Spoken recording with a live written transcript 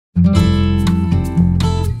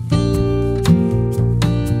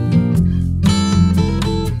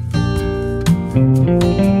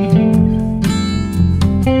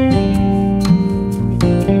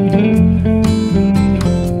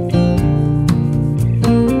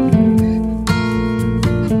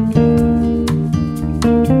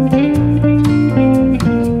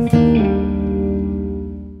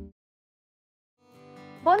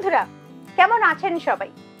বন্ধুরা কেমন আছেন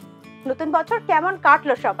সবাই? নতুন বছর কেমন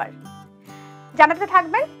কাটলো সবার? জানাতে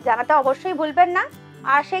থাকবেন, জানাতে অবশ্যই ভুলবেন না।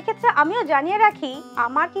 আর সেই ক্ষেত্রে আমিও জানিয়ে রাখি,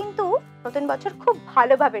 আমার কিন্তু নতুন বছর খুব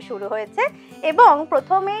ভালোভাবে শুরু হয়েছে এবং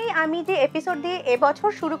প্রথমেই আমি যে এপিসোড দিয়ে এবছর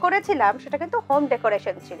শুরু করেছিলাম সেটা কিন্তু হোম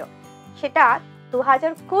ডেকোরেশন ছিল। সেটা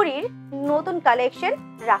 2020-র নতুন কালেকশন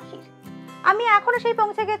রাখির। আমি এখনো সেই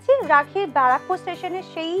পৌঁছে গেছি রাখির ব্যারাকপুর স্টেশনের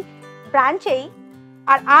সেই ব্রাঞ্চেই।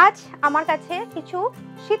 আর আজ আমার কাছে কিছু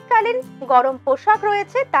শীতকালীন গরম পোশাক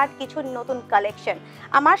রয়েছে, তার কিছু নতুন কালেকশন।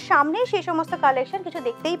 আমার সামনে সেই সমস্ত কালেকশন কিছু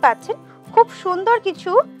দেখতেই পাচ্ছেন। খুব সুন্দর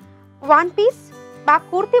কিছু ওয়ান পিস বা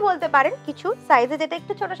কুর্তি বলতে পারেন, কিছু সাইজে যেটা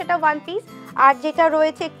একটু ছোট সেটা ওয়ান পিস, আর যেটা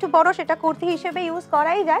রয়েছে একটু বড় সেটা কুর্তি হিসেবে ইউজ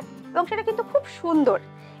করাই যায় এবং সেটা কিন্তু খুব সুন্দর।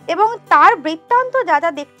 এবং তার বৃত্তান্ত যা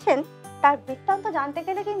যা দেখছেন, তার বৃত্তান্ত জানতে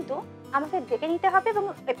গেলে কিন্তু আমাকে দেখে নিতে হবে এবং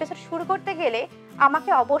এপিসোড শুরু করতে গেলে আমাকে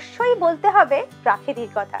অবশ্যই বলতে হবে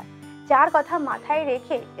রাখিদির কথা, যার কথা মাথায়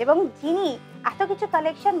রেখে এবং যিনি এত কিছু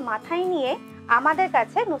কালেকশন মাথায় নিয়ে আমাদের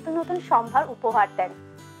কাছে নতুন নতুন সম্ভার উপহার দেন।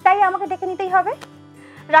 তাই আমাকে দেখে নিতেই হবে।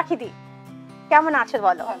 রাখিদি, কেমন আছো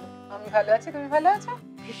বলো? আমি ভালো আছি, তুমি ভালো আছো?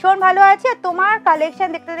 ভীষণ ভালো আছি। আর তোমার কালেকশন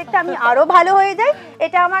দেখতে দেখতে আমি আরো ভালো হয়ে যাই।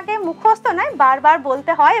 এটা আমাকে মুখস্থ নয়, বারবার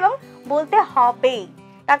বলতে হয় এবং বলতে হবেই,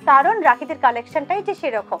 তার কারণ রাখিদির কালেকশনটাই যে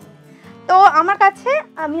সেরকম। তো আমার কাছে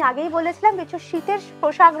আমি আগেই বলেছিলাম কিছু শীতের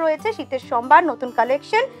পোশাক রয়েছে, শীতের সম্ভার নতুন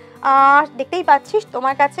কালেকশন। দেখতেই পাচ্ছিস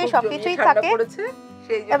তোমার কাছে সবকিছুই থাকে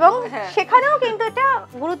এবং সেখানেও কিন্তু এটা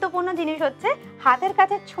গুরুত্বপূর্ণ জিনিস হচ্ছে হাতের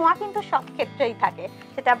কাছে ছোঁয়া কিন্তু সব ক্ষেত্রেই থাকে।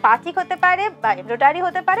 সেটা বাটিক হতে পারে বা এমব্রয়ডারি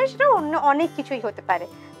হতে পারে, সেটা অন্য অনেক কিছুই হতে পারে।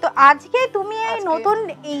 তো আজকে তুমি এই নতুন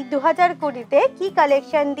এই 2020-তে কি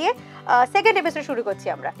কালেকশন দিয়ে সেকেন্ড এপিসোড শুরু করছি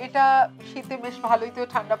আমরা? এটা শীতে বেশ ভালোই তো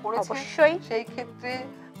ঠান্ডা পড়েছে, অবশ্যই সেই ক্ষেত্রে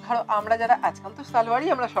ধরো আমরা যারা আজকাল তো সালোয়ারই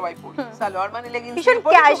আমরা সবাই পরি, সালোয়ার মানে লেগিংস, ভীষণ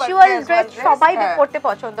ক্যাজুয়াল ড্রেস সবাই পরতে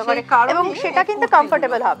পছন্দ করে এবং সেটা কিন্তু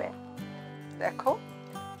কমফোর্টেবল হবে। দেখো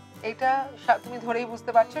এটা তুমি ধরেই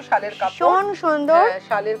বুঝতে পারছো শালের কাপড়, ভীষণ সুন্দর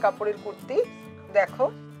শালের কাপড়ের কুর্তি দেখো।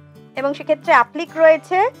 এবং সেক্ষেত্রে অ্যাপ্লিক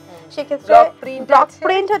রয়েছে, সেক্ষেত্রে ব্লক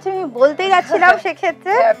প্রিন্ট হচ্ছে, আমি বলতেই যাচ্ছিলাম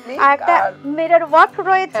সেক্ষেত্রে আর একটা মিরর ওয়ার্ক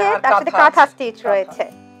রয়েছে, তার সাথে কাঁথা স্টিচ রয়েছে।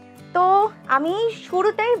 তো আমি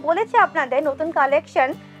শুরুতেই বলেছি আপনাদের নতুন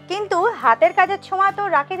কালেকশন, কিন্তু হাতের কাজের ছোঁয়া তো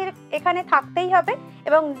রাখিদির এখানে থাকতেই হবে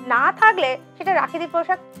এবং না থাকলে সেটা রাখিদির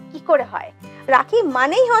পোশাক কি করে হয়? রাখি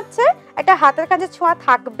মানেই হচ্ছে একটা হাতের কাজের ছোঁয়া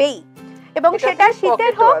থাকবেই এবং সেটা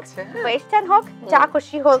শীতের হোক ওয়েস্টার্ন হোক যা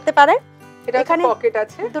খুশি হতে পারে। এখানে পকেট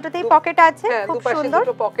আছে, দুটোতেই পকেট আছে, খুব সুন্দর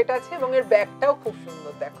দুটো পকেট আছে এবং এর ব্যাগটাও খুব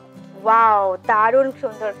সুন্দর দেখো। ওয়াও, দারুণ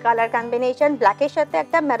সুন্দর কালার কম্বিনেশন, ব্ল্যাকের সাথে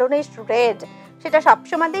একটা মেরুনিশ রেড, সেটা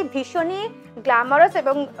সবসময়তেই ভীষণই গ্ল্যামারাস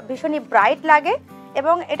এবং ভীষণই ব্রাইট লাগে।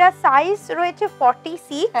 এবং এটা সাইজ রয়েছে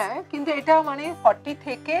 46। হ্যাঁ, কিন্তু এটা মানে 40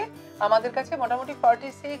 থেকে আমাদের কাছে মোটামুটি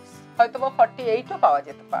 46 হয়তো বা 48ও পাওয়া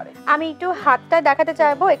যেতে পারে। আমি একটু হাতটা দেখাতে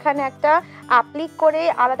চাইবো। এখানে একটা অ্যাপ্লিক করে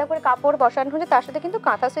আলাদা করে কাপড় বসানো হয়েছে, তার সাথে কিন্তু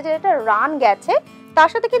কাঁথা স্টিচের একটা রান গেছে, তার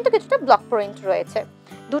সাথে কিন্তু কিছুটা ব্লক প্রিন্ট রয়েছে।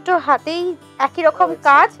 দুটো হাতেই একই রকম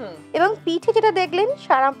কাজ এবং পিঠে যেটা দেখলেন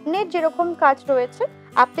সামনের যেরকম কাজ রয়েছে,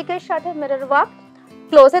 অ্যাপ্লিকের সাথে মিরর ওয়ার্ক।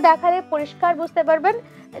 ক্লোজে দেখালে পরিষ্কার বুঝতে পারবেন,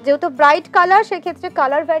 যেহেতু ব্রাইট কালার সেক্ষেত্রে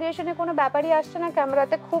কালার ভ্যারিয়েশনের কোনো ব্যাপারই আসছে না,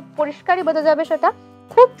 ক্যামেরাতে খুব পরিষ্কারই বোঝা যাবে সেটা।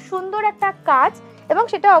 খুব সুন্দর একটা কাজ এবং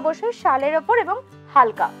সেটা অবশ্যই শালের ওপর এবং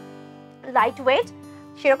হালকা লাইট ওয়েট।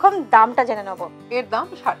 সেরকম দামটা জেনে নেব। এর দাম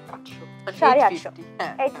 850,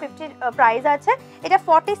 850 প্রাইস আছে। এটা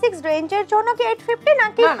 46 রেঞ্জের জন্য কি 850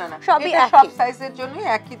 নাকি সবই একই? সব সাইজের জন্য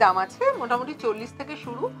একই দাম আছে, মোটামুটি 40 থেকে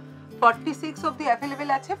শুরু, 46 অবধি अवेलेबल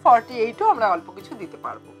আছে, 48ও আমরা অল্প কিছু দিতে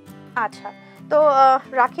পারবো। আচ্ছা, তো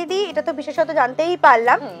রাখিদি এটা তো বিশেষত জানতেই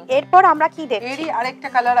পারলাম। এরপর আমরা কি দেখছি? এরই আরেকটা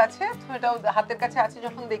কালার আছে, তো এটাও হাতের কাছে আছে,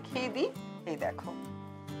 যখন দেখিয়ে দিই। এই দেখো,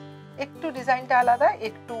 একটু ডিজাইনটা আলাদা,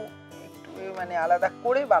 একটু মানে আলাদা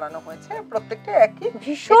করে বানানো হয়েছে, প্রত্যেকটা একই,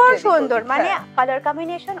 ভীষণ সুন্দর, মানে কালার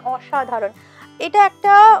কম্বিনেশন অসাধারণ। এটা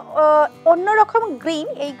একটা অন্যরকম গ্রিন,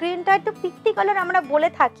 এই গ্রিনটা একটু পিকটি কালার আমরা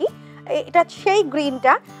বলে থাকি, এটা সেই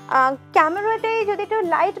গ্রিনটা। ক্যামেরাতে যদি একটু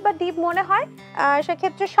লাইট বা ডিপ মনে হয়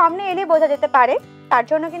সেক্ষেত্রে সামনে এলে বোঝা যেতে পারে, তার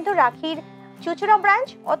জন্য কিন্তু রাখির চিনসুরা ব্রাঞ্চ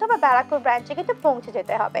অথবা ব্যারাকপুর ব্রাঞ্চে কিন্তু পৌঁছে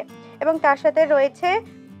যেতে হবে। এবং তার সাথে রয়েছে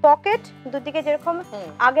পকেট, দুদিকে যেরকম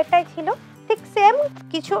আগেরটাই ছিল ঠিক সেম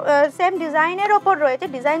কিছু সেম ডিজাইনের ওপর রয়েছে,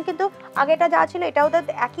 ডিজাইন কিন্তু আগেটা যা ছিল এটাও তো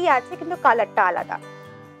একই আছে কিন্তু কালারটা আলাদা।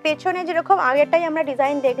 পেছনে যেরকম আগেরটাই আমরা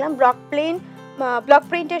ডিজাইন দেখলাম ব্লক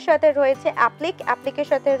প্রিন্টের সাথে রয়েছে অ্যাপ্লিকের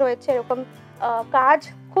সাথে রয়েছে এরকম কাজ,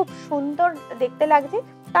 খুব সুন্দর দেখতে লাগছে।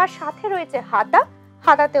 তার সাথে রয়েছে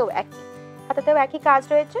হাতাতেও একই কাজ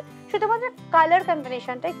রয়েছে, শুধুমাত্র কালার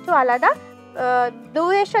কম্বিনেশনটা একটু আলাদা। ব্লু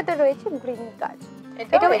এর সাথে রয়েছে গ্রিন কাজ।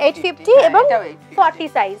 এটাও 850 এবং 40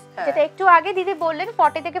 সাইজ, যেটা একটু আগে দিদি বললেন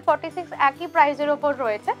 40 থেকে 46 একই প্রাইসের উপর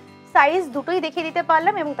রয়েছে। সাইজ দুটোই দেখিয়ে দিতে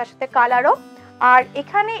পারলাম এবং তার সাথে কালারও। আর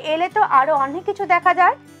এখানে এলে তো আরো অনেক কিছু দেখা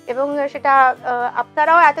যায় এবং সেটা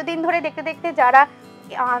আপনারাও এতদিন ধরে দেখতে দেখতে যারা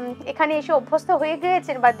এখানে এসে অভ্যস্ত হয়ে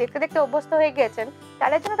গিয়েছেন বা দেখতে দেখতে অভ্যস্ত হয়ে গিয়েছেন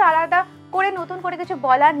তাদের জন্য তো আলাদা করে নতুন করে কিছু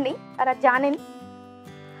বলার নেই, তারা জানেন।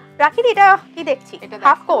 রাখি এটা কি দেখছি,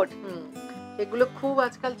 হাফ কোট, এগুলো খুব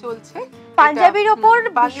আজকাল চলছে, পাঞ্জাবির উপর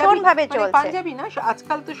ভীষণ ভাবে চলছে। পাঞ্জাবি না,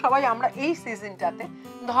 আজকাল তো সবাই আমরা এই সিজনটাতে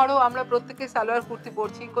ধরো আমরা প্রত্যেকে সালোয়ার কুর্তি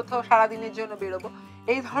পরছি, কোথাও সারা দিনের জন্য বেরোবো,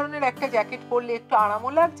 এই ধরনের একটা জ্যাকেট পরলে একটু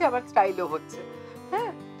আরামও লাগছে আবার স্টাইলও হচ্ছে।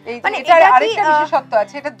 হ্যাঁ, মানে এটার আরেকটা বিশেষত্ব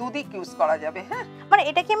আছে, এটা দুদিক ইউজ করা যাবে। হ্যাঁ, মানে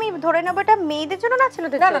এটা কি আমি ধরে নেব এটা মেয়েদের জন্য না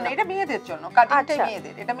ছেলেদের জন্য? না, এটা মেয়েদের জন্য, কাটিংটা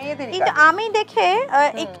মেয়েদের, এটা মেয়েদেরই। কিন্তু আমি দেখে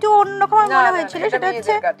একটু অন্যরকম মনে হয়েছিল, সেটা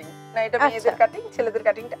হচ্ছে কাটিং না, এটা মেয়েদের কাটিং, ছেলেদের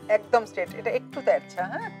কাটিংটা একদম স্ট্রেট, এটা একটু তেরছা।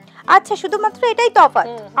 হ্যাঁ, আচ্ছা, শুধুমাত্র এটাই তফাৎ,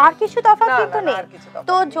 আর কিছু তফাৎ কিন্তু নেই।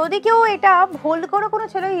 তো যদি কেউ এটা ভুল করে কোনো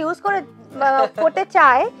ছেলে ইউজ করে করতে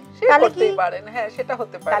চায় তাহলে কি পারেন? হ্যাঁ, সেটা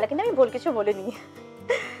হতে পারে। তাহলে কিন্তু আমি ভুল কিছু বলিনি।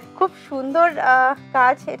 খুব সুন্দর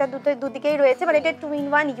কাজ, এটা দুদিকেই রয়েছে, মানে এটা 2 in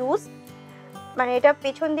 1 ইউজ, মানে এটা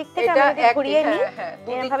পেছন দিক থেকে আমরা যদি ঘুরিয়ে নিই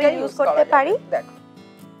এভাবে ইউজ করতে পারি। দেখো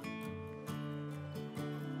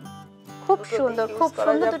খুব সুন্দর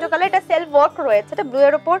দুটো কালার। এটা সেলফ ওয়ার্ক রয়েছে, এটা ব্লু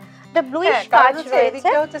এর উপর এটা ব্লুইশ কাজ রয়েছে,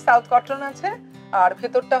 এটা হচ্ছে সাউথ কটন আছে আর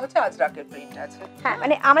ভেতরটা হচ্ছে আজরাকের প্রিন্ট আছে। হ্যাঁ,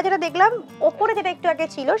 মানে আমরা যেটা দেখলাম উপরে যেটা একটু আগে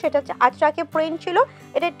ছিল সেটা হচ্ছে আজরাকের প্রিন্ট ছিল,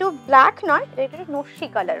 এটা একটু ব্ল্যাক নয়, এটা একটু নস্যি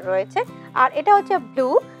কালার রয়েছে। আর এটা হচ্ছে ব্লু,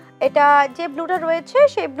 এটা যে ব্লুটা রয়েছে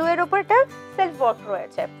সেই ব্লু এর উপর এটা সেলফ ওয়ার্ক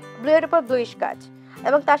রয়েছে, ব্লু এর উপর ব্লুইশ কাজ,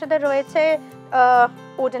 এবং তার সাথে রয়েছে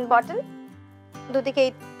উডেন বটন দুদিকেই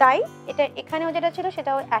তাই। এটা এখানেও যেটা ছিল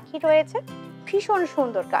সেটাও একই রয়েছে, ভীষণ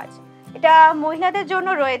সুন্দর কাজ। এটা মহিলাদের জন্য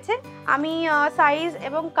রয়েছে, আমি সাইজ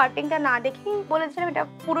এবং কাটিংটা না দেখেই বলেছিলাম এটা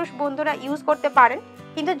পুরুষ বন্ধুরা ইউজ করতে পারেন,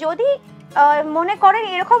 কিন্তু যদি মনে করেন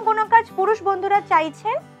এরকম কোনো কাজ পুরুষ বন্ধুরা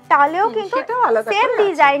চাইছেন তাহলেও কিন্তু সেম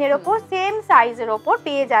ডিজাইনের ওপর সেম সাইজের ওপর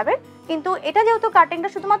পেয়ে যাবেন। কিন্তু এটা যেহেতু কাটিংটা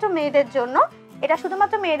শুধুমাত্র মেয়েদের জন্য, এটা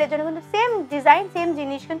শুধুমাত্র মেয়েদের জন্য, কিন্তু সেম ডিজাইন সেম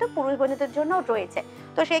জিনিস কিন্তু পুরুষ বন্ধুদের জন্য রয়েছে।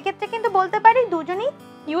 তো সেই ক্ষেত্রে কিন্তু বলতে পারি দুজনেই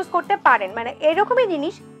ইউজ করতে পারেন, মানে এরকমই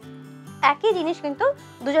জিনিস একই জিনিস কিন্তু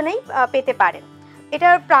দুজনেই পেতে পারেন।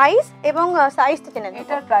 এটার প্রাইস এবং সাইজটা জেনে নিন।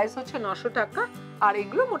 এটার প্রাইস হচ্ছে 900 টাকা, আর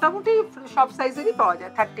এগুলো মোটামুটি সব সাইজেরই পাওয়া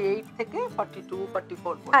যায়, 38 থেকে 42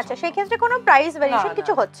 44। আচ্ছা, সেই ক্ষেত্রে কোনো প্রাইস ভেরিয়েশন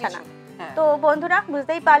কিছু হচ্ছে না। তো বন্ধুরা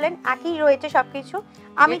বুঝতেই পারলেন একই রয়েছে সবকিছু।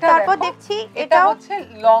 আমি তারপর দেখছি এটা হচ্ছে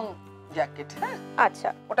লং জ্যাকেট। হ্যাঁ, আচ্ছা,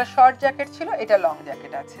 ওটা শর্ট জ্যাকেট ছিল, এটা লং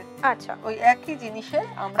জ্যাকেট আছে। আচ্ছা, ওই একই জিনিসে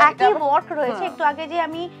আমরা এটা একই ওয়ার্ক রয়েছে। একটু আগে যে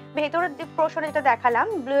আমি ভেতরের দিক পোরশনে যেটা দেখালাম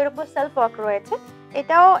ব্লু এর উপর সেলফ ওয়ার্ক রয়েছে,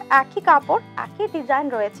 এটাও একই কাপড় একই ডিজাইন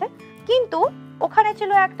রয়েছে, কিন্তু ওখানে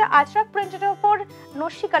ছিল একটা আজরাক প্রিন্টের উপর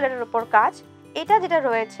নস্যি কালারের উপর কাজ। এটা যেটা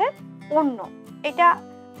রয়েছে অন্য, এটা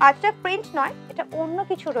আজরাক প্রিন্ট নয়, এটা অন্য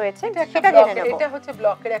কিছু রয়েছে, সেটা জেনে নেব। এটা হচ্ছে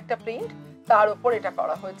ব্লকের একটা প্রিন্ট, তার উপর এটা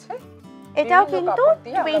করা হয়েছে। এটাও কিন্তু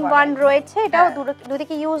 2 in 1 রয়েছে, এটাও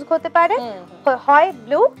দুদিকে ইউজ করতে পারে, হয়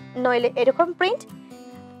ব্লু নইলে এরকম প্রিন্ট।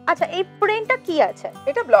 আচ্ছা, এই প্রিন্টটা কি আছে?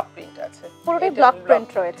 এটা ব্লক প্রিন্ট আছে, পুরোটাই ব্লক প্রিন্ট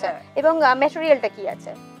রয়েছে, এবং ম্যাটেরিয়ালটা কি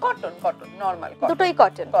আছে? কটন নরমাল কটন, দুটোই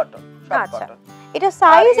কটন সব কটন। এটা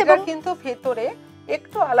সাইজ এবং কিন্তু ভেতরে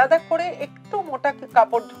একটু আলাদা করে একটু মোটা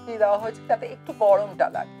কাপড় ঢুকিয়ে দেওয়া হয়েছে যাতে একটু গরমটা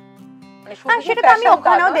লাগে, মানে সেটা তো আমি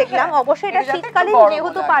ওখানেও দেখলাম। অবশ্যই এটা শীতকালীন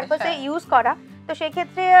যেহেতু পারপাসে ইউজ করা, তো সেই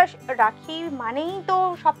ক্ষেত্রে রাখি মানেই তো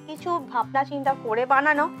সবকিছু ভাবনা চিন্তা করে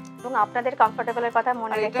বানানো এবং আপনাদের কমফোর্টেবলের কথা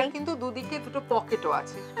মনে রেখে। এটা কিন্তু দুদিকে দুটো পকেটও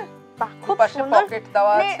আছে, খুব সুন্দর পকেট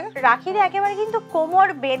দেওয়া আছে। রাখিতে একেবারে কিন্তু কোমর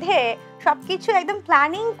বেঁধে সবকিছু একদম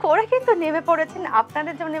প্ল্যানিং করে কিন্তু নেমে পড়েছেন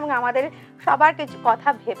আপনাদের জন্য এবং আমাদের সবার কিছু কথা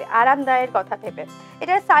ভেবে, আরামদায়ের কথা ভেবে।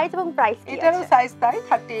 এটার সাইজ এবং প্রাইস কি আছে? এটারও সাইজ তাই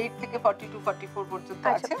 38 থেকে 42 44 পর্যন্ত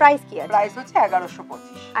আছে। প্রাইস কি আছে? প্রাইস হচ্ছে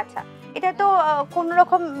 1125। আচ্ছা, এটা তো কোনো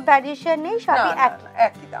রকম ভ্যারিয়েশন নেই, সবই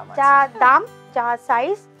একই দাম আছে। যা দাম যা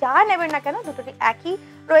সাইজ যা নেবেন না কেন দুটোই একই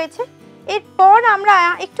রয়েছে। এরপর আমরা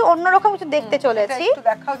একটু অন্যরকম কিছু দেখতে চলেছি। একটু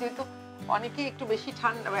দেখাও, যেহেতু অনেকেই একটু বেশি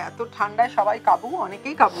ঠান্ডা, এত ঠান্ডায় সবাই কাবু,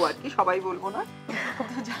 অনেকেই কাবু আর কি, সবাই বলবো না,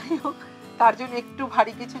 তো যাই হোক তার জন্য একটু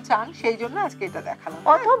ভারী কিছু চান, সেই জন্য আজকে এটা দেখালাম।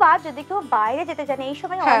 অথবা যদি কেউ বাইরে যেতে চান, এই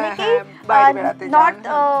সময় হ্যাঁ, অনেকেই হ্যাঁ, বাইরে বেড়াতে যান, নর্থ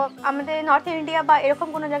আমাদের নর্থ ইন্ডিয়া বা এরকম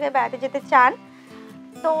কোনো জায়গায় বেড়াতে যেতে চান,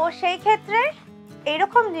 তো সেই ক্ষেত্রে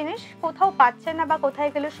এরকম জিনিস কোথাও পাচ্ছেন না বা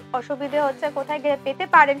কোথায় গেলে অসুবিধে হচ্ছে, কোথায় গেলে পেতে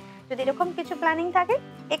পারেন, যদি এরকম কিছু প্ল্যানিং থাকে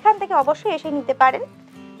এখান থেকে অবশ্যই এসে নিতে পারেন।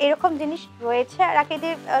 এরকম জিনিস রয়েছে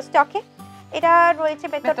রাখিদের স্টকে। এটা রয়েছে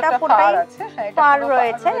ভেতরটা পুরোটাই ফার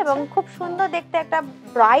রয়েছে এবং খুব সুন্দর দেখতে, একটা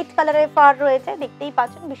ব্রাইট কালারের ফার রয়েছে, দেখতেই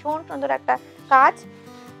পাচ্ছেন ভীষণ সুন্দর একটা কাজ।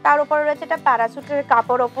 তার উপরে রয়েছে এটা প্যারাসুটের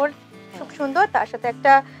কাপড় ওপর, খুব সুন্দর। তার সাথে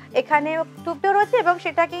একটা এখানে টুপিও রয়েছে এবং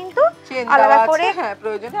সেটা কিন্তু আলাদা করে, হ্যাঁ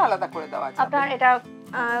প্রয়োজনে আলাদা করে দেওয়া যাবে, আপনারা এটা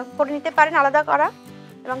করে নিতে পারেন আলাদা করা।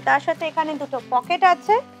 এবং তার সাথে এখানে দুটো পকেট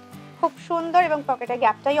আছে, খুব সুন্দর, এবং পকেটের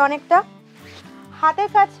গ্যাপটাই অনেকটা। হাতের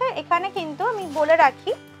কাছে এখানে কিন্তু আমি বলে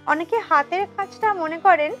রাখি, অনেকে হাতের কাজটা মনে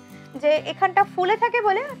করেন যে এখানটা ফুলে থাকে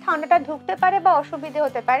বলে ঠান্ডাটা ঢুকতে পারে বা অসুবিধে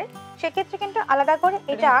হতে পারে, সেক্ষেত্রে কিন্তু আলাদা করে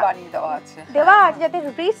এটা দেওয়া আছে যাতে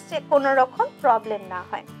রিস্টে কোনো রকম প্রবলেম না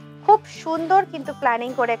হয়। খুব সুন্দর কিন্তু প্ল্যানিং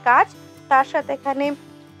করে কাজ। তার সাথে এখানে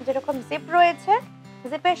যেরকম জিপ রয়েছে,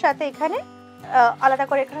 জিপের সাথে এখানে আলাদা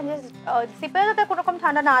করে এখানে যে জিপে যাতে কোনো রকম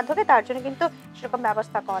ঠান্ডা না ঢোকে তার জন্য কিন্তু সেরকম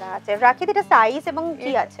ব্যবস্থা করা আছে। রাখি এটা সাইজ এবং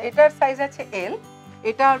কি আছে? এটার সাইজ আছে এল,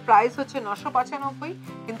 এটার প্রাইস হচ্ছে 995,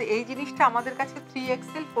 কিন্তু এই জিনিসটা আমাদের কাছে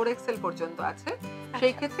 3XL 4XL পর্যন্ত আছে,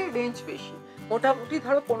 সেই ক্ষেত্রে রেঞ্জ বেশি, মোটামুটি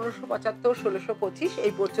ধরো 1575 1625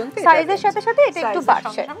 এই পর্যন্ত। সাইজের সাথে সাথে এটা একটু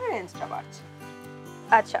বাড়ছে, রেঞ্জটা বাড়ছে।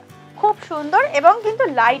 আচ্ছা, খুব সুন্দর এবং কিন্তু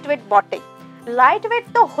লাইট ওয়েট বটে, লাইট ওয়েট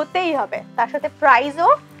তো হতেই হবে, তার সাথে প্রাইসও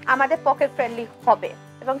আমাদের পকেট ফ্রেন্ডলি হবে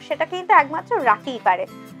এবং সেটা কিন্তু একমাত্র রাখিই পারে।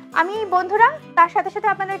 আমি বন্ধুরা তার সাথে সাথে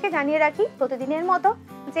আপনাদেরকে জানিয়ে রাখি প্রতিদিনের মতো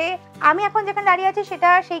যে আমি এখন যেখানে দাঁড়িয়ে আছি সেটা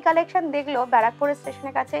সেই কালেকশন দেখলো, ব্যারাকপুর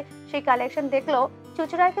স্টেশনের কাছে সেই কালেকশন দেখলো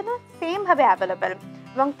চুঁচুড়ায় কিন্তু সেম ভাবে অ্যাভেলেবেল।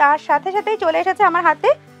 এবং তার সাথে সাথেই চলে এসেছে আমার হাতে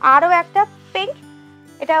আরো একটা পিঙ্ক,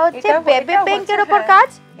 এটা হচ্ছে বেবি পিঙ্কের উপর কাজ।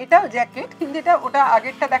 এটাও জ্যাকেট, কিন্তু এটা ওটা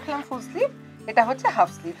আগেরটা দেখলাম ফুল স্লিভ, এটা হচ্ছে হাফ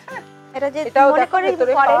স্লিভ। হ্যাঁ, এটা যে মনে করে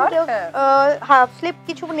ফরেন কেউ হাফ স্লিভ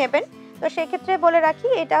কিছু নেবেন তো সেই ক্ষেত্রে বলে রাখি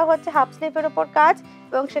এটা হচ্ছে হাফ স্লিভের উপর কাজ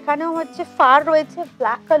এবং সেখানেও হচ্ছে ফার রয়েছে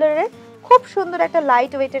ব্ল্যাক কালারের, খুব সুন্দর একটা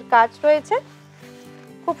লাইট ওয়েটের কাজ রয়েছে,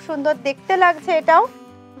 খুব সুন্দর দেখতে লাগছে এটাও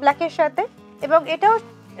ব্ল্যাকের সাথে। এবং এটাও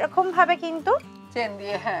এরকম ভাবে কিন্তু চেন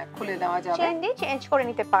দিয়ে হ্যাঁ খুলে দেওয়া যাবে, চেন দিয়ে চেঞ্জ করে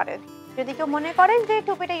নিতে পারেন, যদি কেউ মনে করেন যে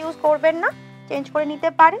টুপিটা ইউজ করবেন না চেঞ্জ করে নিতে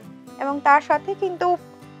পারেন। এবং তার সাথে কিন্তু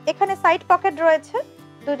এখানে সাইড পকেট রয়েছে,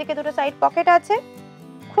 দুদিকে দুটো সাইড পকেট আছে,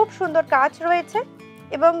 খুব সুন্দর কাজ রয়েছে।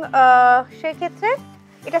 এবং সেই ক্ষেত্রে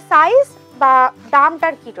এটা সাইজ বা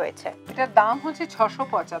দামটার কি রয়েছে? এটার দাম হচ্ছে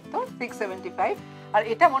 675 675, আর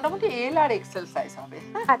এটা মোটামুটি এল আর এক্সেল সাইজ হবে।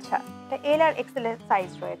 আচ্ছা, এটা এল আর এক্সেল এর সাইজ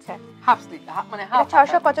রয়েছে, হাফ স্লিভ মানে হাফ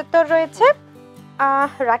 675 রয়েছে।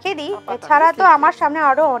 রাখি দি এছাড়া তো আমার সামনে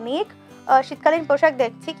আরো অনেক শীতকালীন পোশাক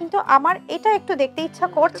দেখছি, কিন্তু আমার এটা একটু দেখতে ইচ্ছা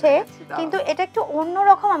করছে, কিন্তু এটা একটু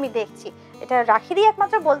অন্যরকম আমি দেখছি। এটা রাখি দি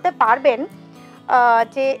একমাত্র বলতে পারবেন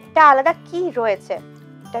যে এটা আলাদা কি রয়েছে।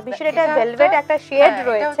 এটা বিশেষ এটা ভেলভেট একটা শেড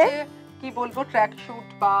রয়েছে, কি বলবো ট্র্যাক স্যুট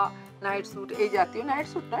বা নাইট স্যুট, এই জাতীয় নাইট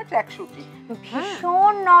স্যুট না ট্র্যাক স্যুটই,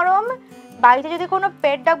 ভীষণ নরম। বাড়িতে যদি কোনো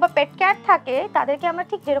পেট ডগ বা পেট ক্যাট থাকে তাদেরকে আমরা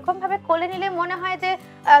ঠিক যেরকম ভাবে কোলে নিলে মনে হয় যে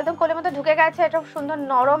একদম কোলের মধ্যে ঢুকে গেছে, এটা সুন্দর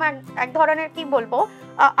নরম এক ধরনের কি বলবো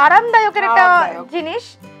আরামদায়কের একটা জিনিস,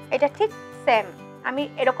 এটা ঠিক সেম আমি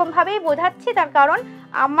এরকম ভাবেই বোঝাচ্ছি। তার কারণ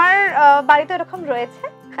আমার বাড়িতে এরকম রয়েছে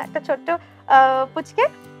একটা ছোট্ট পুচকে,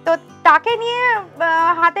 তো তাকে নিয়ে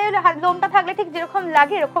হাতে লোমটা থাকলে ঠিক যেরকম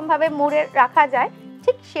লাগে এরকম ভাবে মুড়ে রাখা যায়,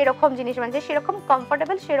 ঠিক সেরকম জিনিস, মানে যে সেরকম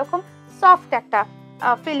কমফোর্টেবল সেরকম সফট একটা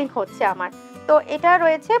ফিলিং হচ্ছে আমার। তো এটা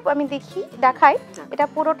রয়েছে, আমি দেখাই, এটা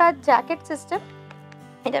পুরোটা জ্যাকেট সিস্টেম,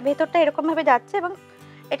 এটা ভেতরটা এরকম ভাবে যাচ্ছে এবং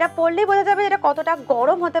এটা পরলেই বোঝা যাবে এটা কতটা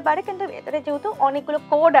গরম হতে পারে, কিন্তু ভেতরে যেহেতু অনেকগুলো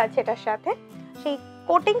কোড আছে এটার সাথে, সেই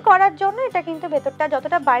কোটিং করার জন্য এটা কিন্তু ভেতরটা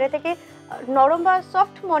যতটা বাইরে থেকে নরম বা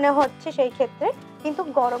সফট মনে হচ্ছে সেই ক্ষেত্রে কিন্তু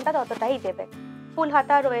গরমটা ততটাই দেবে। ফুল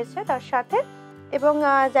হাতা রয়েছে তার সাথে এবং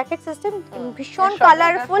জ্যাকেট সিস্টেম ভীষণ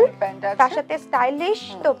কালারফুল, তার সাথে স্টাইলিশ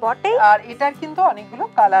তো বটেই, আর এটার কিন্তু অনেকগুলো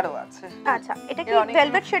কালারও আছে। আচ্ছা, এটা কি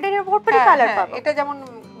ভেলভেট শেডের উপর পুরো কালার পাবো? এটা যেমন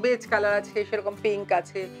বেজ কালার আছে, সেরকম পিঙ্ক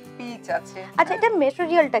আছে, পিচ আছে। আচ্ছা, এটা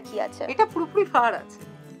ম্যাটেরিয়ালটা কি আছে? এটা পুরোপুরি ফার আছে,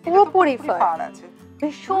 পুরোপুরি ফার আছে,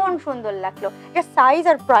 ভীষণ সুন্দর লাগলো। এটা সাইজ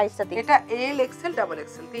আর প্রাইসটা দিন। এটা এল এক্সেল ডাবল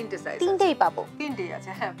এক্সেল তিনটে সাইজ, তিনটেই পাবো? তিনটেই আছে,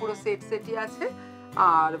 হ্যাঁ পুরো সেটই আছে।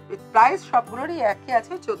 আর প্রাইস সবগুলোরই একই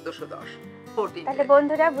আছে 1410। তাহলে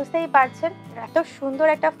বন্ধুরা বুঝতেই পারছেন এত সুন্দর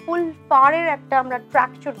একটা ফুল ফারের একটা আমরা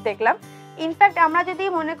ট্র্যাক স্যুট দেখলাম। ইনফ্যাক্ট আমরা যদি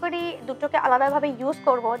মনে করি দুটোকে আলাদাভাবে ইউজ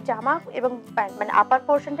করব, জামা এবং প্যান্ট মানে আপার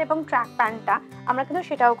পোর্শনটা এবং ট্র্যাক প্যান্টটা, আমরা কিন্তু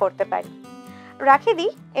সেটাও করতে পারি। রাখি দি,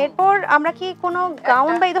 এরপর আমরা কি কোনো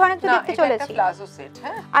গাউন বা এই ধরনের কিছু দেখতে চলেছি? এটা প্লাজো সেট।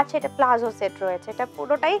 হ্যাঁ, আচ্ছা, এটা প্লাজো সেট রয়েছে, এটা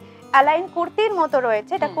পুরোটাই অ্যালাইন কুর্তির মতো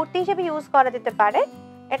রয়েছে, এটা কুর্তি হিসেবে ইউজ করা যেতে পারে।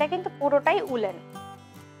 এটা কিন্তু পুরোটাই উলেন,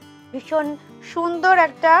 ভীষণ সুন্দর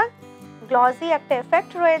একটা গ্লসি একটা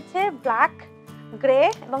এফেক্ট রয়েছে, ব্ল্যাক গ্রে,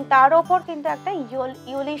 এবং তার উপর কিন্তু একটা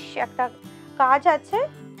ইউলিশ একটা কাজ আছে।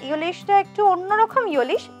 ইউলিশটা একটু অন্যরকম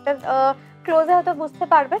ইউলিশ, ক্লোজে হয়তো বুঝতে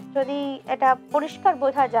পারবে যদি এটা পরিষ্কার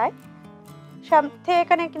বোঝা যায়। সাথে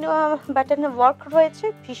এখানে বাটন ওয়ার্ক রয়েছে,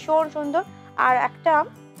 ভীষণ সুন্দর। আর একটা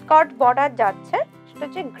স্কার্ট বর্ডার যাচ্ছে, সেটা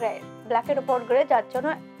হচ্ছে গ্রে, ব্ল্যাকের উপর গ্রে, যার জন্য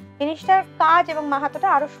জিনিসটার কাজ এবং মাহাতোটা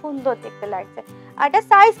আরো সুন্দর দেখতে লাগছে। আর এটা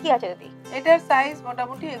সাইজ কি আছে দিদি? এটার সাইজ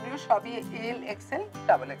মোটামুটি এগুলো সবই এল, এক্সেল,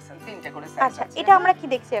 ডাবল এক্সেল, তিনটে করে সাইজ আছে। আচ্ছা, এটা আমরা কি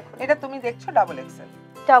দেখছি এখন? এটা তুমি দেখছো ডাবল এক্সেল।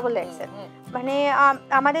 ডাবল এক্সেল মানে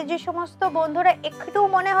আমাদের যে সমস্ত বন্ধুরা একটু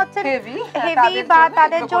মনে হচ্ছে হেভি বা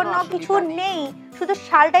তাদের জন্য কিছু নেই, শুধু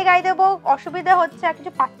শালটাই গায়ে দেবো, অসুবিধা হচ্ছে, আর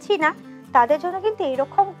কিছু পাচ্ছি না, তাদের জন্য কিন্তু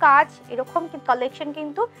এরকম কাজ, এরকম কালেকশন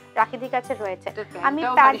কিন্তু রাখিদির কাছে রয়েছে। আমি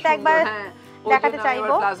প্যান্টটা একবার দেখাতে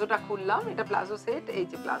চাইবো। প্লাজোটা খুললাম, এটা প্লাজো সেট, এই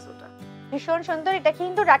যে প্লাজোটা ভীষণ সুন্দর। এটা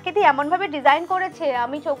কিন্তু রাখিদি এমন ভাবে ডিজাইন করেছে,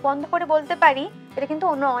 আমি চোখ বন্ধ করে বলতে পারি এটা কিন্তু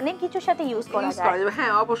অন্য অনেক কিছুর সাথে ইউজ করা যায়।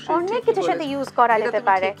 হ্যাঁ, অবশ্যই অনেক কিছুর সাথে ইউজ করা যেতে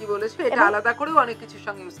পারে। কি বলেছো, এটা আলাদা করেও অনেক কিছুর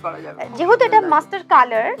সঙ্গে ইউজ করা যাবে। যেহেতু এটা মাস্টার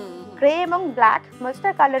কালার, গ্রে এবং ব্ল্যাক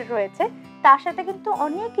মাস্টার কালার রয়েছে, তার সাথে কিন্তু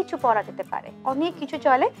অনেক কিছু পরা যেতে পারে, অনেক কিছু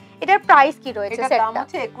চলে। এটার প্রাইস কি রয়েছে? এটার দাম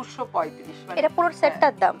হচ্ছে 2135। এটা পুরো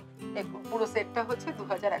সেটটার দাম? পুরো সেটটা হচ্ছে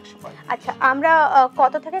 2135। আচ্ছা, আমরা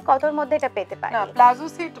কত থেকে কতর মধ্যে এটা পেতে পারি? না, প্লাজো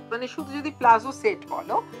সেট মানে শুধু যদি প্লাজো সেট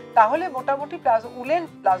বলো তাহলে মোটামুটি প্লাজো উলেন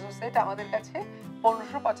প্লাজো সেট আমাদের কাছে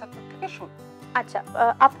 1575 থেকে শুরু। আচ্ছা,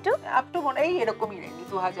 আপ টু এই এরকমই রেঞ্জ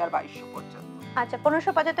 2200 পর্যন্ত। আচ্ছা,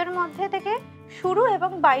 1575 এর মধ্যে থেকে শুরু এবং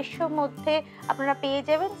 2200 মধ্যে আপনারা পেয়ে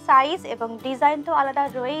যাবেন। সাইজ এবং ডিজাইন তো আলাদা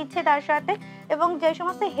রয়েছে তার সাথে, এবং যে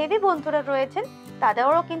সমস্ত হেভি বন্ধুরা রয়েছেন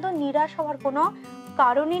তাদেরও কিন্তু নিরাশ হওয়ার কোনো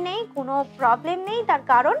কারণই নেই, কোনো প্রবলেম নেই, তার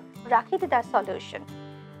কারণ রাখিদি তার সলিউশন।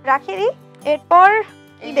 রাখিদি, এরপর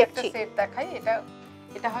এই একটা সেট দেখাই।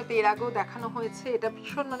 এটা হয়তো এর আগেও দেখানো হয়েছে, এটা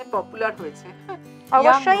ভীষণ মানে পপুলার হয়েছে।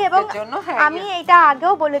 অবশ্যই, এবং আমি এটা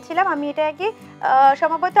আগেও বলেছিলাম, আমি এটাকে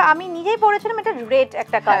সম্ভবত আমি নিজেই পরেছিলাম, এটা রেড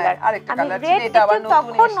একটা কালার। আমি রেড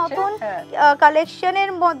তখন নতুন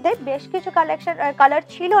কালেকশনের মধ্যে বেশ কিছু কালার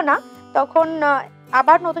ছিল না, তখন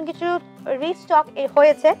আবার নতুন কিছু রিস্টক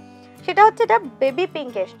হয়েছে। সেটা হচ্ছে এটা বেবি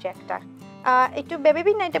পিঙ্ক এসছে, একটা একটু বেবি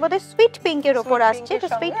পিঙ্ক না, এটা বোধহয় সুইট পিঙ্কের উপর আসছে, একটু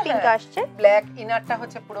সুইট পিঙ্ক আসছে। ব্ল্যাক ইনারটা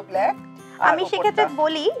হচ্ছে পুরো ব্ল্যাক। আমি সেক্ষেত্রে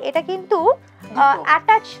বলি এটা কিন্তু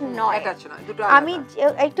অ্যাটাচ নয়, আমি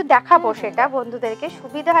একটু দেখাবো সেটা বন্ধুদেরকে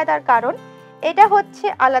সুবিধা হয়, তার কারণ এটা হচ্ছে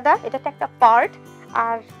আলাদা, এটা একটা পার্ট,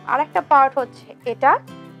 আর আরেকটা পার্ট হচ্ছে এটা।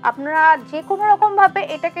 আপনারা যে কোনো রকম ভাবে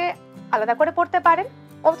এটাকে আলাদা করে পড়তে পারেন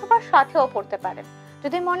অথবা সাথেও পড়তে পারেন।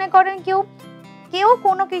 যদি মনে করেন কেউ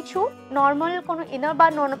কোনো কিছু নরমাল কোনো ইনার বা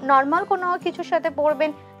নরমাল কোনো কিছুর সাথে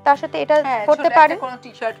পরবেন, তার সাথে এটা পড়তে পারেন। কোনো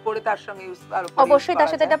টি-শার্ট পরে তার সঙ্গে অবশ্যই তার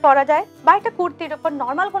সাথে এটা পরা যায়, বা একটা কুর্তির উপর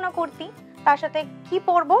নরমাল কোনো কুর্তি, তার সাথে কি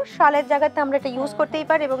পরবো, শালের জায়গাতে আমরা এটা ইউজ করতেই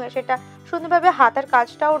পারি, এবং সেটা সুন্দরভাবে হাতের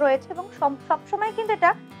কাজটাও রয়েছে, এবং সবসময় কিন্তু এটা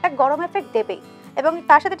একটা গরম এফেক্ট দেবেই, এবং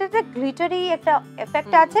তার সাথে একটা গ্লিটারি একটা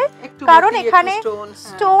এফেক্ট আছে, কারণ এখানে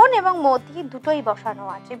স্টোন এবং মতি দুটোই বসানো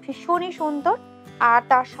আছে, ভীষণই সুন্দর। আর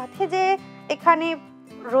তার সাথে যে এখানে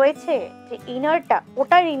রয়েছে যে ইনারটা,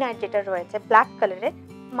 ওটার ইনার যেটা রয়েছে ব্ল্যাক কালারের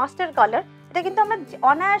মাস্টার কালার, এটা কিন্তু আমরা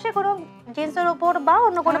অনায়াসে কোনো জিন্সের উপর বা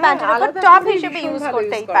অন্য কোনো প্যান্টের উপর টপ হিসেবে ইউজ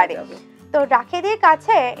করতেই পারি। তো রাখিদির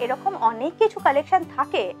কাছে এরকম অনেক কিছু কালেকশন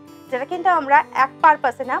থাকে যেটা কিন্তু আমরা এক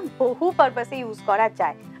পারপাসে না, বহু পারপাসে ইউজ করা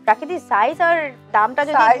যায়। রাখিদির সাইজ আর দামটা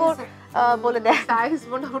যদি বলে দেয়। সাইজ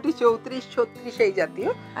মোটামুটি 34-36 এই জাতীয়,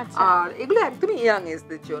 আর এগুলো একদমই ইয়াং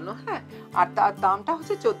এজদের জন্য। হ্যাঁ, আর তার দামটা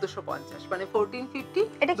হচ্ছে 1450, মানে 1450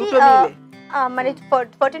 এটা কি মানে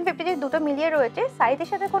 1450 যে দুটো মিলিয়ে রয়েছে, সাইজের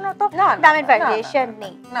সাথে কোনো তো দামের ভ্যারিয়েশন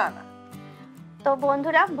নেই। না না। তো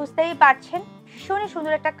বন্ধুরা বুঝতেই পারছেন, ভীষণই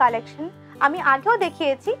সুন্দর একটা কালেকশন। আমি আগেও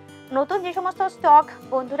দেখিয়েছি, নতুন যে সমস্ত স্টক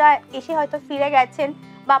বন্ধুরা এসে হয়তো ফিরে গেছেন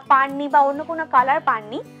বা পাননি বা অন্য কোনো কালার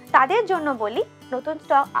পাননি, তাদের জন্য বলি নতুন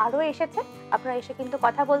স্টক আরও এসেছে, আপনারা এসে কিন্তু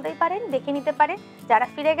কথা বলতেই পারেন, দেখে নিতে পারেন। যারা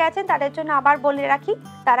ফিরে গেছেন তাদের জন্য আবার বলে রাখি,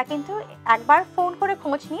 তারা কিন্তু একবার ফোন করে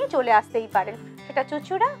খোঁজ নিয়ে চলে আসতেই পারেন, সেটা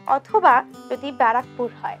চুচুড়া অথবা যদি ব্যারাকপুর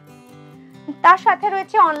হয়। তার সাথে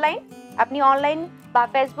রয়েছে অনলাইন, আপনি অনলাইন বা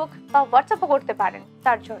ফেসবুক বা হোয়াটসঅ্যাপও করতে পারেন।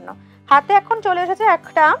 তার জন্য হাতে এখন চলে এসেছে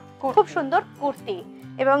একটা খুব সুন্দর কুর্তি,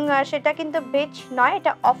 এবং সেটা কিন্তু বেজ নয়,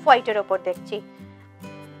 এটা অফ হোয়াইটের ওপর দেখছি।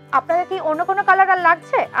 আপনাদের কি অন্য কোনো কালার আর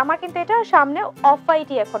লাগছে? আমার কিন্তু এটা সামনে অফ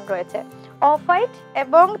হোয়াইটই এখন রয়েছে, অফ হোয়াইট,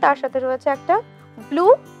 এবং তার সাথে রয়েছে একটা ব্লু,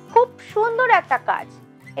 খুব সুন্দর একটা কাজ,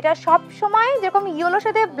 এটা সব সময় যেরকম ইয়েলোর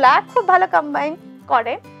সাথে ব্ল্যাক খুব ভালো কম্বাইন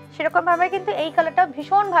করে, সেরকম ভাবে কিন্তু এই কালারটা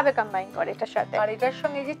ভীষণ ভাবে কম্বাইন করে এটার সাথে। আর এটার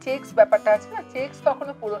সঙ্গে যে চেকস ব্যাপারটা আছে না, চেকস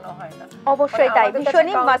কখনো পুরনো হয় না। অবশ্যই তাই,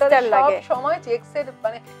 ভীষণই মাস্টার লাগে। সব সময় চেকস এর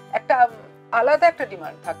মানে একটা আলাদা একটা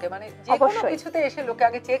ডিমান্ড থাকে, মানে যে কোনো কিছুতে এসে লোকে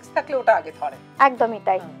আগে চেকস থাকলে ওটা আগে ধরে। একদমই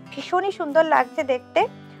তাই, ভীষণই সুন্দর লাগছে দেখতে।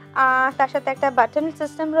 তার সাথে একটা বাটন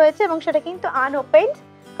সিস্টেম রয়েছে এবং সেটা কিন্তু আনওপেন্ড,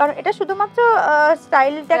 কারণ এটা শুধুমাত্র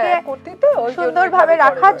স্টাইলটাকে সুন্দরভাবে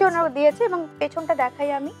রাখার জন্য দিয়েছে। এবং পেছনটা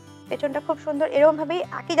দেখাই আমি, পেছনটা খুব সুন্দর, এরকম ভাবেই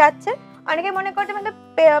আঁকি যাচ্ছে। অনেকে মনে করছে মানে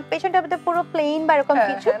পেছনটা পুরো প্লেন বা এরকম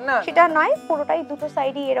কিছু, সেটা নয়, পুরোটাই দুটো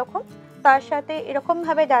সাইডই এরকম। তার সাথে এরকম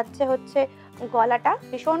ভাবে যাচ্ছে হচ্ছে গলাটা,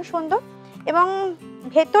 ভীষণ সুন্দর। এবং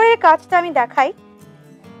ভেতরের কাজটা আমি দেখাই,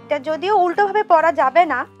 এটা যদিও উল্টো ভাবে পরা যাবে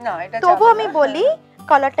না, তবু আমি বলি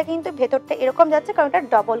কালারটা কিন্তু ভেতরটা এরকম যাচ্ছে, কারণ এটা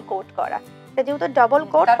ডবল কোট করা। এটা যেহেতু ডবল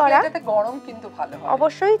কোট করা, এটাতে গরম কিন্তু ভালো হয়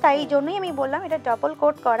অবশ্যই, তাই জন্যই আমি বললাম এটা ডবল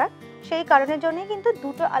কোট করা। সেই কারণের জন্যই কিন্তু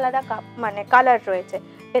দুটো আলাদা মানে কালার রয়েছে,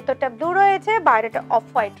 ভেতরটা ব্লু রয়েছে, বাইরেটা অফ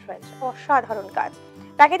হোয়াইট রয়েছে। অসাধারণ কাজ।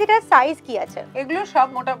 তাকে এটার সাইজ কি আছে? এগুলো সব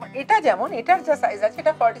মোটামুটি, এটা যেমন এটার যা সাইজ আছে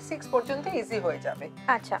এটা 46 পর্যন্ত ইজি হয়ে যাবে।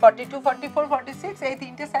 আচ্ছা, 42 44 46 এই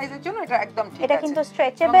তিনটে সাইজের জন্য এটা একদম ঠিক আছে। এটা কিন্তু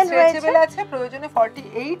স্ট্রেচেবল রয়েছে, স্ট্রেচেবল আছে, প্রয়োজনে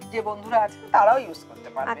 48 যে বন্ধুরা আছেন তারাও ইউজ করতে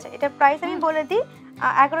পারবে। আচ্ছা, এটা প্রাইস আমি বলে দিই,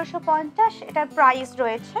 1150 এটার প্রাইস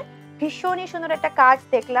রয়েছে। ভীষণই সুন্দর একটা কাজ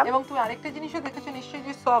দেখলাম। এবং তুমি আরেকটা জিনিসও দেখেছো নিশ্চয়ই,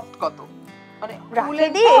 যে সফট কত, মানে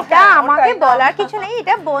রাখি এটা আমাকে বলার কিছু নেই,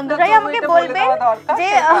 এটা বন্ধুরাই আমাকে বলবেন যে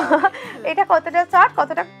এটা কতটা সফট,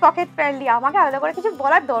 কতটা পকেট ফ্রেন্ডলি। আমাকে আলাদা করে কিছু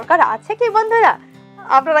বলার দরকার আছে কি বন্ধুরা?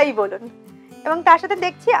 আপনারাই বলুন। এবং তার সাথে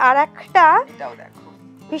দেখছি আর একটা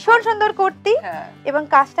ভীষণ সুন্দর কুর্তি, এবং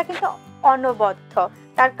কাজটা কিন্তু অনবদ্য।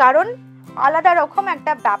 তার কারণ আলাদা রকম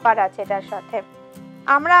একটা ব্যাপার আছে এটার সাথে।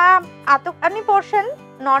 আমরা এতখানি পোর্শন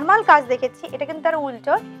নর্মাল কাজ দেখেছি, এটা কিন্তু তার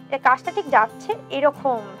উল্টো, এটা কাজটা ঠিক যাচ্ছে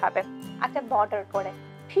এরকম ভাবে একটা বর্ডার করে,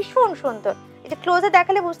 ভীষণ সুন্দর। এটা ক্লোজে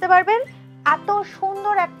দেখালে বুঝতে পারবেন এত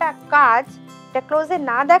সুন্দর একটা কাজ, এটা ক্লোজে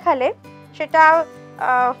না দেখালে সেটা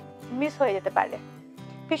মিস হয়ে যেতে পারে।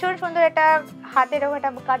 ভীষণ সুন্দর একটা হাতেরও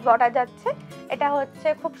একটা কাজ বর্ডার যাচ্ছে। এটা হচ্ছে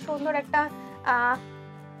খুব সুন্দর একটা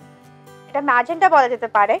এটা ম্যাজেন্টা বলা যেতে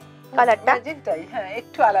পারে কালারটা, ম্যাজেন্টাই, হ্যাঁ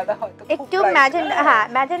একটু আলাদা হয়তো, একটু ম্যাজেন্টা, হ্যাঁ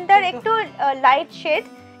ম্যাজেন্টার একটু লাইট শেড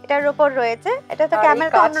এটার উপর রয়েছে। এটা তো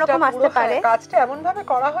ক্যামেরাতে অন্যরকম আসতে পারে, কাজটা এমন ভাবে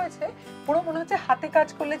করা হয়েছে পুরো মনে হচ্ছে হাতে কাজ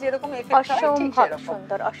করলে যেরকম এফেক্ট হয় ঠিক সেরকম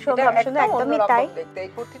সুন্দর, অসম্ভব সুন্দর, একদমই তাই। এই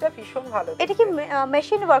কুর্তিটা ভীষণ ভালো। এটা কি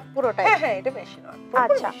মেশিন ওয়ার্ক পুরোটাই? হ্যাঁ হ্যাঁ, এটা মেশিন ওয়ার্ক।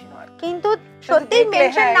 আচ্ছা, কিন্তু সত্যি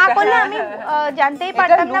মেনশন না করলে আমি জানতেই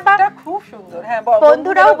পারতাম না, বা এটা খুব সুন্দর, হ্যাঁ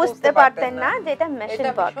বন্ধুরাও বুঝতে পারতেন না যে এটা মেশিন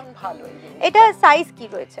ওয়ার্ক। ভীষণ ভালো। এটা সাইজ কি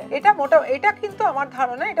রয়েছে? এটা মোটা, এটা কিন্তু আমার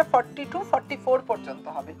ধারণা এটা 42 44 পর্যন্ত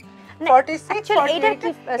হবে। 46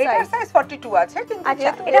 এটার সাইজ 42 আছে, কিন্তু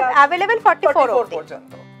যেহেতু এটা अवेलेबल 44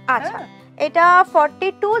 পর্যন্ত। আচ্ছা, এটা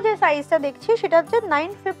 42 যে সাইজটা দেখছি সেটা হচ্ছে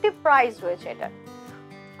 950 প্রাইস রয়েছে। এটা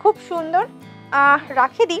খুব সুন্দর।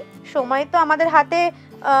 রাখি দিই, সময় তো আমাদের হাতে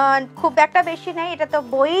খুব একটা বেশি নেই, এটা তো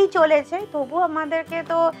বইই চলেছে, তবু আমাদেরকে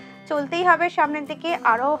তো চলতেই হবে সামনের দিকে,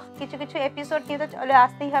 আরো কিছু কিছু এপিসোড নিয়ে তো চলে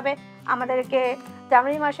আসতেই হবে আমাদেরকে।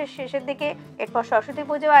 জানুয়ারি মাসের শেষের দিকে, এরপর সরস্বতী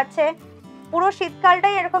পুজো আছে, পুরো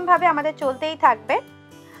শীতকালটাই এরকম ভাবে আমাদের চলতেই থাকবে।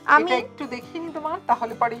 আমি একটু দেখিনি তোমার,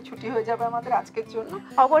 তাহলে পরেই ছুটি হয়ে যাবে আমাদের আজকের জন্য।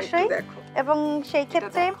 অবশ্যই। এবং সেই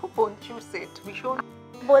ক্ষেত্রে খুব পঞ্চু সেট, ভীষণ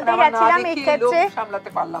বলতে যাচ্ছিলাম এই ক্ষেত্রে সামলাতে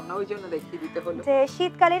পারলাম না, ওইজন্য দেখিয়ে দিতে হলো যে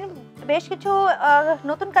শীতকালীন বেশ কিছু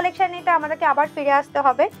নতুন কালেকশন নিতে আমাদেরকে আবার ফিরে আসতে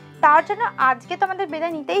হবে। তার জন্য আজকে তো আমাদের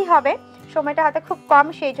বিদায় নিতেই হবে, সময়টা হাতে খুব কম,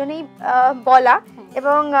 সেই জন্যই বলা।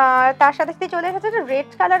 এবং তার সাথে সাথে চলে এসেছে রেড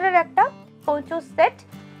কালারের একটা পঞ্চু সেট,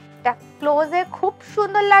 এটা ক্লোজে খুব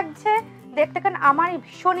সুন্দর লাগছে দেখতে, কারণ আমার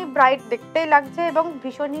ভীষণই ব্রাইট দেখতেই লাগছে এবং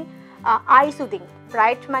ভীষণই আই সুদিং।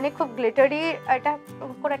 ব্রাইট মানে খুব গ্লিটারি, এটা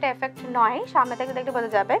কোনো একটা এফেক্ট নয়, সামনে থেকে দেখতে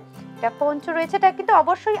বোঝা যাবে। এটা পঞ্চু রয়েছে, এটা কিন্তু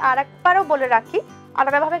অবশ্যই আর একবারও বলে রাখি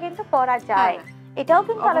আলাদাভাবে কিন্তু পরা যায়, এটাও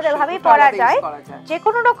কিন্তু আলাদাভাবেই পরা যায় যে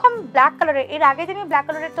কোনো রকম ব্ল্যাক কালারের। এর আগে যে আমি ব্ল্যাক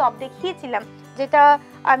কালারের টপ দেখিয়েছিলাম, যেটা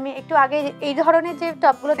আমি একটু আগে এই ধরনের যে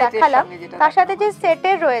টপগুলো দেখালাম, তার সাথে যে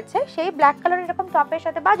সেটের রয়েছে সেই ব্ল্যাক কালারের এরকম টপের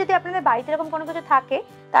সাথে, বা যদি আপনাদের বাড়িতে এরকম কোনো কিছু থাকে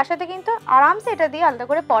তার সাথে কিন্তু আরামসে এটা দিয়ে আলাদা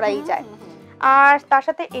করে পরাই যায়। আর তার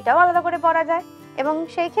সাথে এটাও আলাদা করে পরা যায়। এবং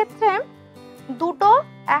সেই ক্ষেত্রে দুটো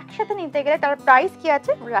একসাথে নিতে গেলে তার প্রাইস কি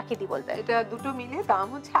আছে রাখি দি বলবেন? এটা দুটো মিলে দাম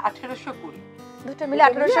হচ্ছে 1820। দুটো মিলে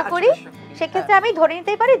 1820। সেক্ষেত্রে আমি ধরে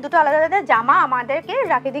নিতেই পারি দুটো আলাদা আলাদা জামা আমাদেরকে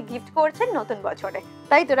রাখি দি গিফট করছেন নতুন বছরে,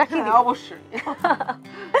 তাই তো রাখি দি? অবশ্যই।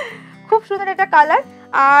 খুব সুন্দর একটা কালার।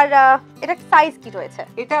 আর এটা সাইজ কি রয়েছে?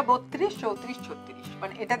 এটা 32 34 36,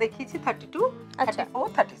 মানে এটা দেখিয়েছি 32 34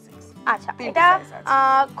 36। আচ্ছা, এটা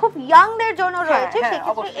খুব ইয়াংদের জন্য রয়েছে, হ্যাঁ,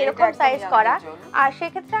 সেক্ষেত্রে অবশ্যই, এরকম এটা একদম সাইজ young করা। দের জন্য। আর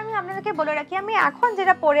সেক্ষেত্রে আমি আপনাদেরকে বলে রাখি, আমি এখন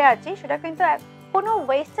যেটা পরে আছি সেটা কিন্তু কোনো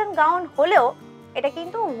ওয়েস্টার্ন গাউন হলেও এটা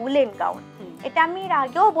কিন্তু উলেন গাউন। এটা আমি এর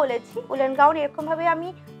আগেও বলেছি, উলেন গাউন এরকম ভাবে আমি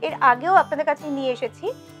এর আগেও আপনাদের কাছে নিয়ে এসেছি।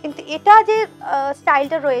 কিন্তু এটা যে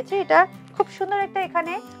স্টাইলটা রয়েছে, এটা খুব সুন্দর একটা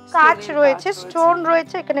এখানে কাজ রয়েছে, স্টোন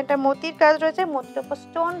রয়েছে, এখানে একটা মতির কাজ রয়েছে, মতির উপর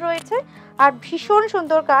স্টোন রয়েছে, আর ভীষণ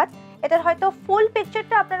সুন্দর কাজ। এটার হয়তো ফুল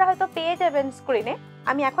পিকচারটা আপনারা হয়তো পেয়ে যাবেন স্ক্রিনে,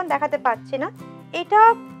 আমি এখন দেখাতে পাচ্ছি না। এটা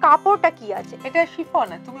কাপড়টা কি আছে? এটা শিফন,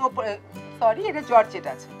 তুমি উপরে সরি এটা জর্জেট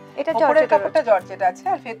আছে, এটা উপরের জর্জেট কাপড়টা জর্জেট আছে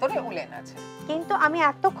আর ভেতরে উলেন আছে। কিন্তু আমি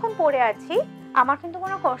এতক্ষণ পরে আছি, আমার কিন্তু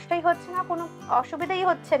কোনো কষ্টই হচ্ছে না, কোনো অসুবিধাই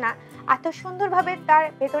হচ্ছে না। এত সুন্দরভাবে তার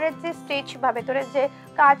ভেতরের যে স্টিচ বা ভেতরের যে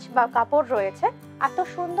কাজ বা কাপড় রয়েছে, এত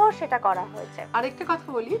সুন্দর সেটা করা হয়েছে। আরেকটা কথা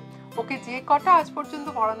বলি, ওকে যে কটা আজ পর্যন্ত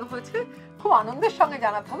পড়ানো হয়েছে খুব আনন্দের সঙ্গে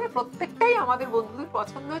জানাতে হবে প্রত্যেকটাই আমাদের বন্ধুদের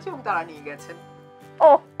পছন্দ হয়েছে এবং তারা নিয়ে গেছেন। ও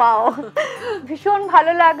পাও, ভীষণ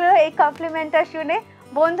ভালো লাগলো এই কমপ্লিমেন্টটা শুনে।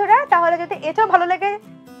 বন্ধুরা, তাহলে যদি এটাও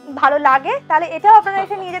ভালো লাগে তাহলে এটাও আপনারা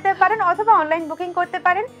এসে নিয়ে যেতে পারেন, অথবা অনলাইন বুকিং করতে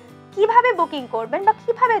পারেন। কিভাবে বুকিং করবেন বা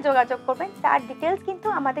কিভাবে যোগাযোগ করবেন তার ডিটেলস কিন্তু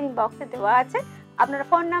আমাদের ইনবক্সে দেওয়া আছে। আপনারা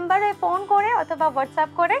ফোন নাম্বারে ফোন করে অথবা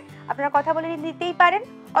হোয়াটসঅ্যাপ করে আপনারা কথা বলে নিতেই পারেন,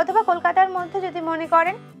 অথবা কলকাতার মধ্যে যদি মনে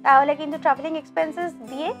করেন তাহলে কিন্তু ট্রাভেলিং এক্সপেন্সেস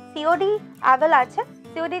দিয়ে সিওডি অ্যাভেল আছে,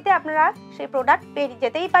 সিওডিতে আপনারা সেই প্রোডাক্ট পেয়ে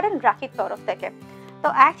যেতেই পারেন রাখির তরফ থেকে। তো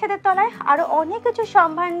একসাথে তলায় আরো অনেক কিছু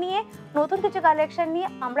সম্ভার নিয়ে, নতুন কিছু কালেকশন নিয়ে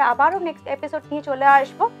আমরা আবারও নেক্সট এপিসোড নিয়ে চলে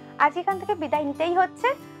আসবো। আজ এখান থেকে বিদায় নিতেই হচ্ছে।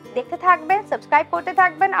 দেখতে থাকবেন, সাবস্ক্রাইব করতে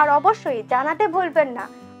থাকবেন, আর অবশ্যই জানাতে ভুলবেন না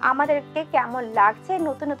আমাদেরকে কেমন লাগছে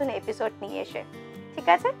নতুন নতুন এপিসোড নিয়ে এসে। ঠিক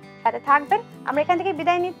আছে, সাথে থাকবেন। আমরা এখান থেকে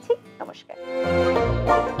বিদায় নিচ্ছি। নমস্কার।